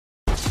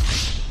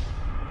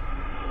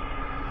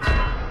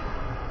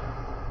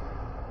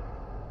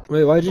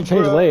Wait, why did you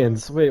change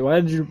lanes? Wait,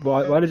 why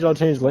did y'all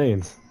change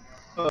lanes?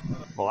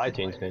 Well, I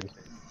changed lanes.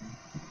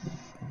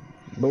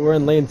 But we're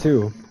in lane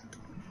 2.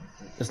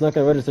 It's not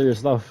gonna register your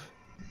stuff.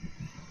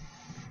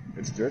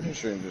 It's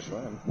registering just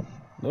fine.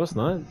 No, it's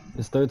not.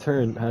 His third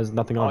turn has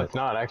nothing Oh, on it. it's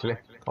not actually.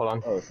 Hold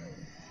on. Oh,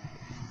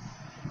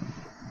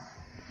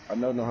 I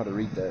don't know how to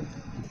read that.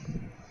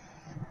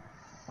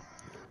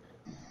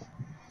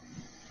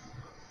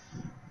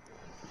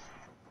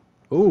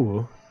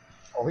 Ooh.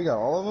 Oh, he got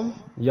all of them?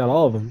 You got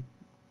all of them.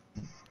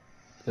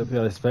 Yep, you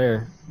got a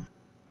spare.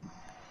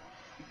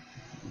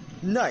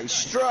 Nice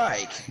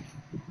strike!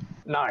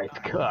 Nice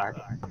cut.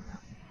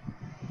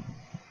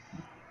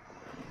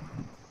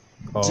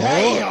 Oh,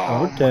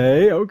 Damn!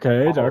 okay. Oh,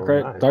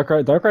 Darkrai, nice.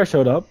 Darkrai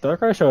showed up.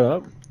 Darkrai showed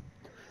up.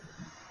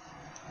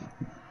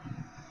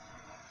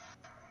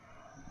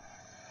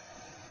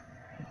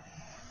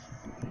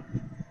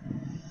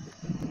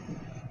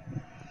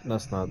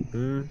 That's not.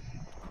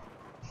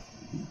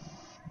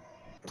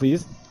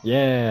 Please?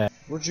 Yeah.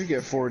 Where'd you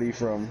get 40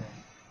 from?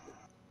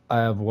 I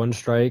have 1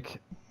 strike,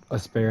 a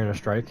spare, and a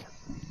strike.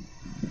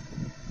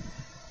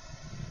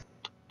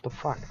 The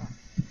fuck?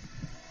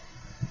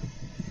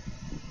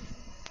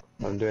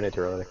 I'm doing it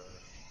too early.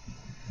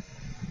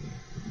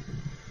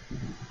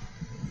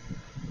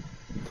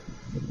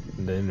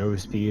 The no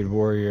speed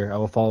warrior. I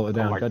will follow it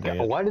down. Oh my God god.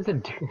 dang it. Why does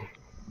it do?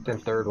 The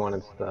third one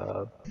is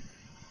the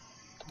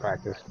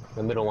practice.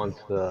 The middle one's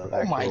the actual.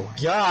 Oh my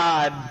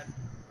god!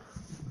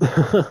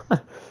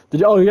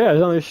 Did you? Oh yeah,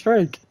 it's only a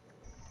strike.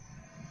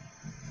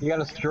 You got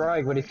a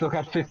strike, but he still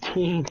got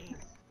 15.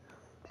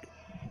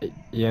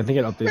 Yeah, I think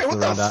it updates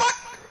around that.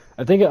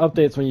 I think it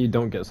updates when you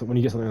don't get when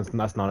you get something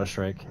that's not a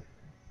strike.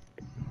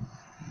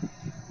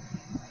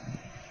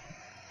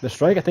 The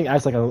strike, I think,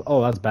 acts like a.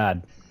 Oh, that's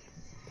bad.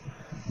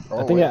 Oh,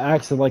 I think wait. it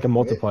acts like a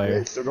multiplier.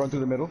 Wait, still going through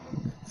the middle?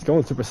 It's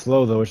going super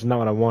slow though, which is not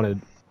what I wanted.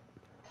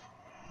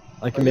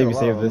 I can maybe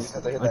save this. You just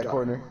have to hit that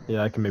corner.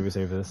 Yeah, I can maybe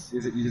save this.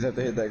 You just have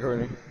to hit that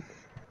corner.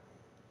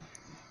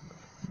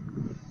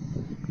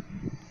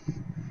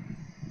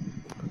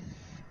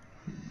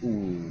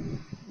 Ooh.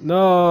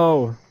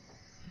 No.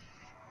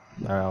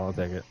 Alright, I'll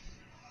take it.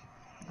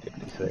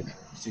 56.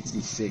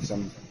 66.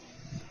 I'm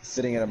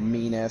sitting at a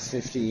mean ass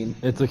 15.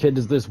 It's okay.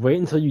 Just wait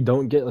until you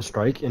don't get a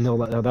strike, and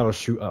that'll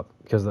shoot up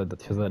because of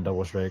that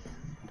double strike.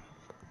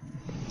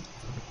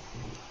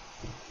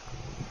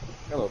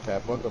 Hello,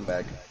 Pap. Welcome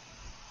back.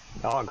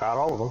 Oh, I got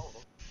all of them.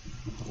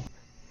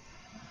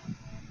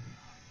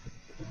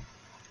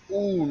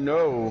 Ooh,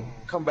 no.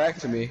 Come back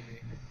to me.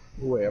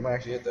 Wait, I might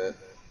actually hit that.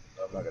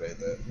 No, I'm not gonna hit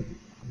that.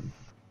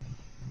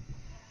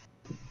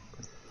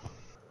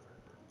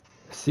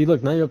 See,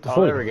 look, now you're up to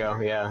 40. Oh, there we go.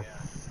 Yeah.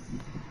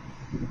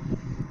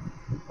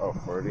 Oh,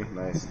 40.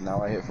 Nice.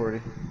 Now I hit 40.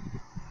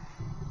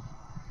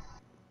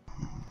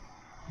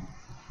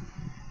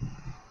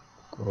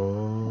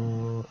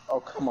 Oh. Oh,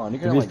 come on. You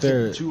To can be like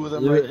fair, hit 2 of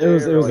them it right there.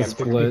 was a like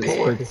split.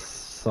 54. Split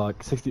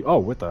suck. 60. Oh,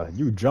 what the?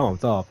 You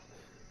jumped up.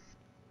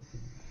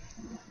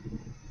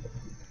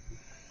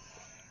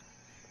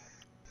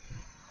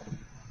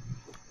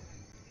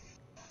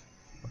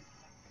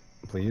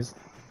 Please.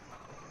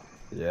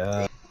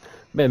 Yeah.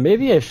 Man,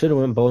 maybe I should have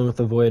went bowling with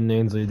the Void and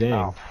Ainsley. Dang.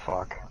 Oh,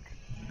 fuck.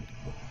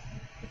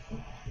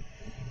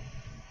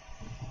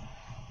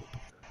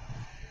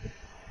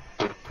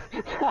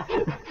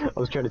 I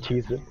was trying to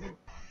cheese it.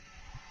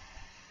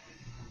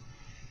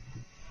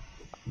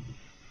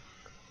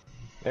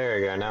 There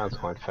we go, now it's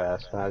going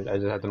fast. I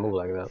just have to move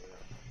like that.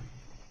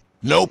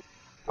 Nope.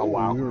 Oh,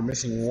 wow. We were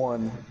missing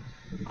 1.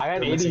 I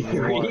had We're missing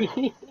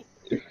 83.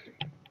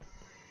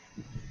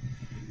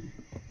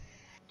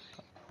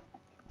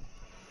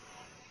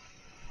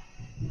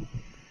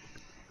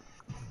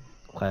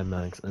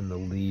 Climax in the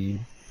lead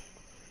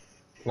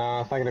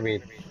No, it's not gonna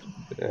be.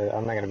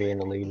 I'm not gonna be in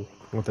the lead.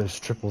 with his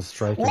triple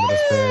strike into the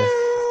spare.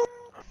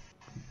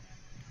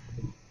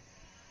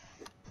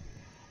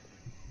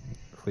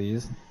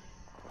 Please.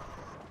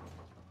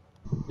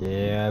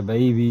 Yeah,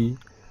 baby.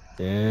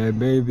 Yeah,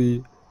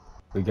 baby.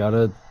 We got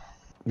a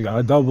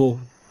double.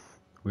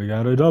 We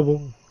got a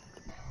double.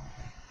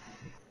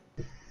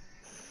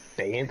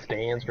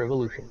 Dance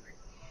Revolution.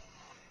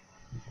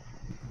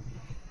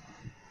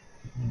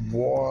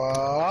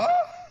 What?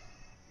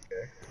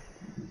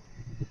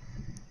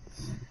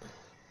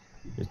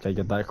 Just gotta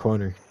get that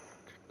corner.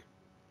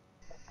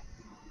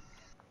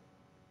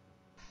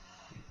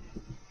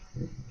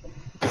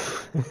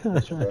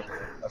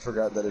 I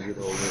forgot that it was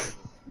over.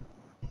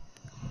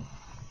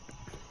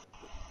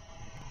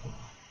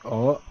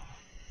 Oh,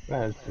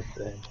 That's just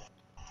sad.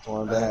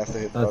 One that has to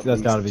hit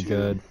that's gotta be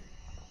good.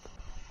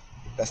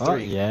 That's 3. Oh,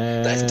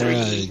 yeah, That's 3.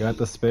 you got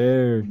the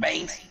spare.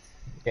 Bang.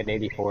 Getting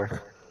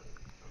 84.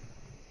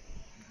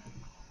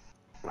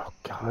 Oh,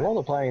 The God.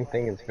 multiplying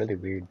thing is really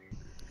weird.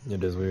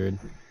 It is weird.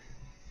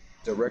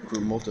 Direct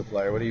room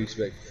multiplier. What do you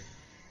expect?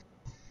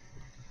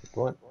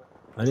 What?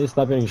 I need to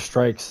stop getting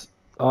strikes.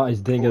 Oh, I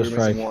didn't get a We're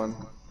strike. missing 1.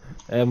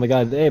 Oh my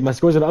god. Hey, my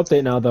score's gonna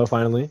update now, though,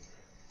 finally.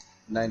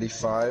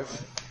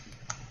 95.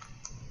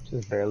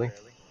 Just barely.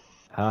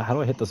 How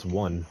do I hit this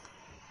 1?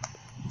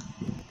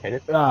 Hit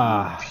it.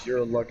 Ah,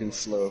 Pure luck and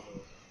slow.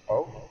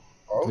 Oh,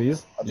 oh.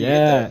 please. I think you hit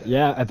that.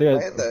 Yeah. I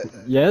think I hit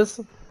that. Yes.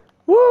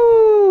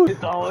 Woo!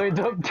 It's all the way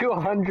up to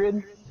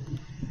 100.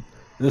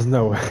 There's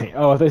no way.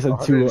 Oh, I thought you said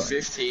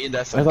 115.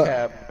 That's I some thought.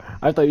 cap.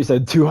 I thought you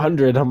said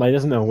 200. I'm like,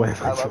 there's no way.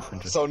 I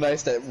love so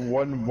nice that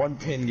one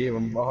pin gave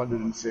him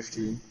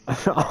 115.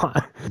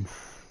 I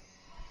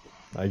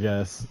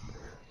guess.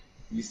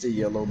 He's the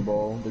yellow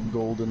ball, the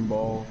golden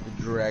ball, the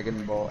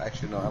dragon ball.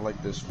 Actually, no, I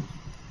like this one.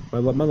 My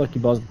lucky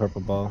ball's the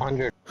purple ball.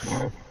 100.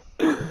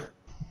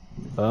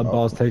 That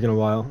ball's taking a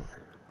while.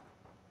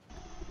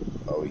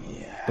 Oh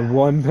yeah. The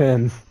one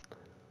pin.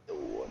 The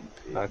one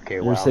pin. Okay,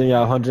 You're wow. sitting at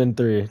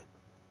 103.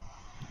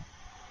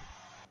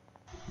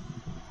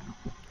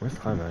 Where's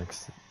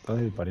climax? Oh,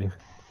 hey, buddy.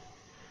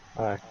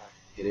 Alright.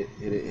 Hit it,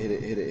 hit it, hit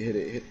it, hit it, hit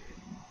it, hit it.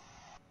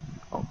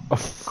 Oh.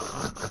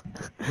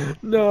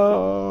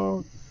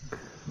 No.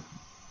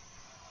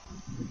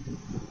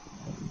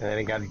 And then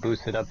it got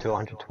boosted up to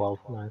 112.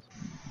 Nice.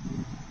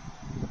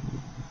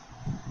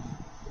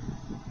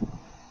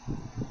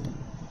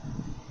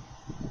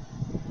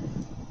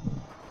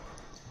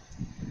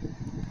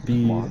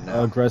 Be on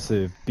now.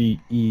 aggressive. Be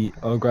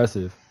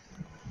aggressive.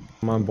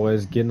 Come on,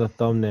 boys. Get in the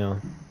thumbnail.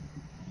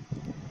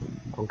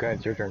 Okay,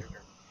 it's your turn.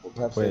 Well,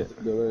 Pap Wait.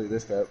 said, go ready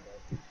this Pap.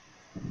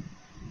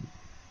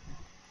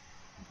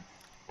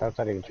 That's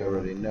not even I true.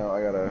 already know.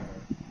 I gotta.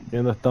 Get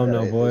in the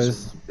thumbnail, hit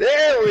boys.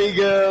 There we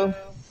go.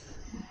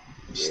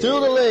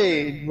 Still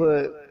delayed,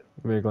 but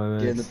Make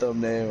climax. Get in the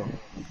thumbnail.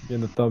 Get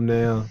in the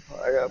thumbnail.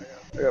 I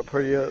got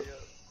pretty up.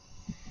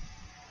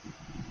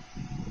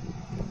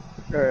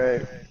 All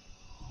right.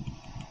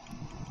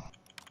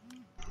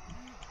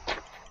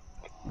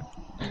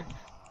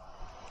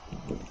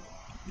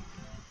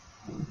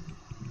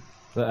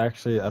 But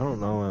actually, I don't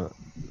know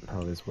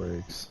how this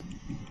works.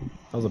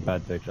 That was a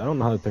bad picture. I don't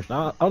know how to picture.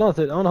 I don't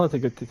know how to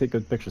take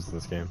good pictures in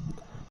this game.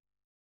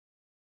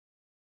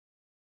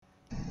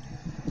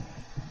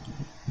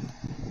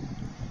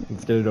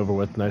 Let's get it over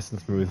with, nice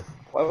and smooth.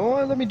 Why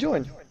won't it let me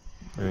join?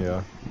 There you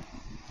go.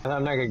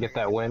 I'm not gonna get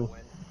that win.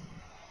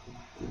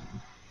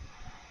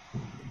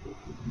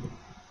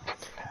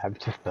 I'm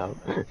just out.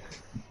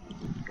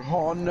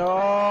 Oh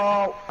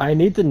no! I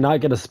need to not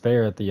get a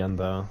spare at the end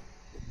though.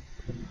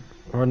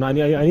 Or not,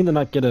 I need to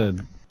not get a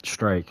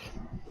strike.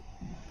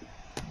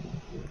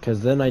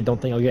 Cause then I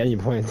don't think I'll get any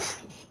points.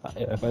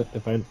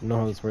 if I know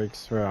how this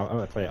works, or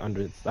if I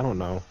I don't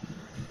know.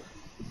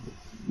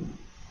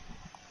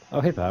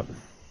 Oh hey Pap.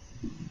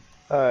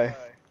 Hi.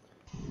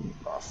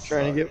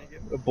 Trying to get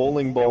a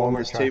bowling ball on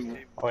this table.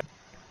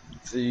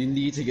 So you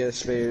need to get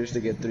spares to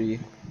get 3.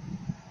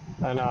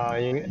 I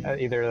know,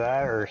 either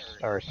that or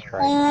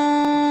strike.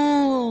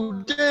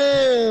 Ooh,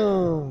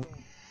 damn!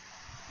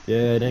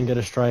 Yeah, I didn't get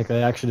a strike. I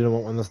actually didn't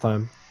want one this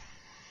time.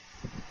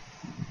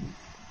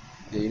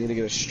 Yeah, you need to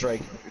get a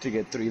strike to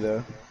get 3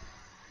 though.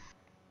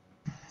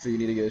 So you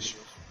need to get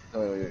a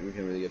oh, wait, we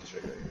can't really get a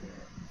strike right here.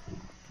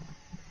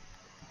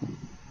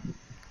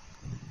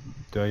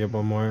 Do I get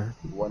one more?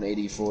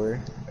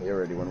 184. I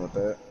already won with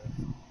that.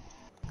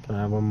 Can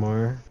I have one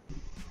more?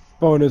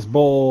 Bonus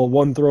bowl,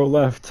 1 throw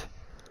left.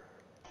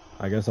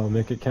 I guess I'll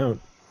make it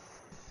count.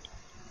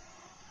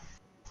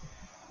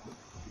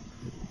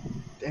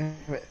 Damn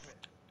it.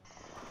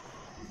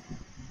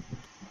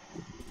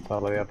 All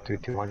the way up to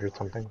 200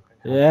 something.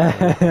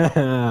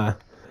 Yeah.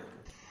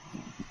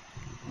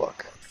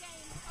 Fuck.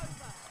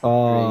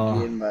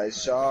 Drinking my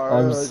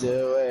sorrows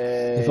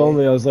away. If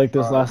only I was like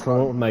this last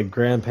time with my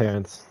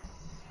grandparents.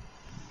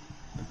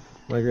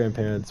 My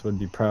grandparents would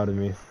be proud of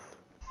me.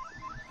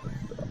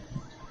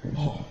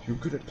 Oh, you're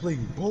good at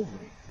playing bowling.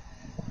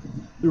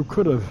 You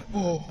could have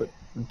Oh.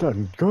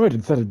 done good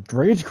instead of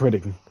rage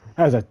quitting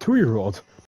as a 2-year-old.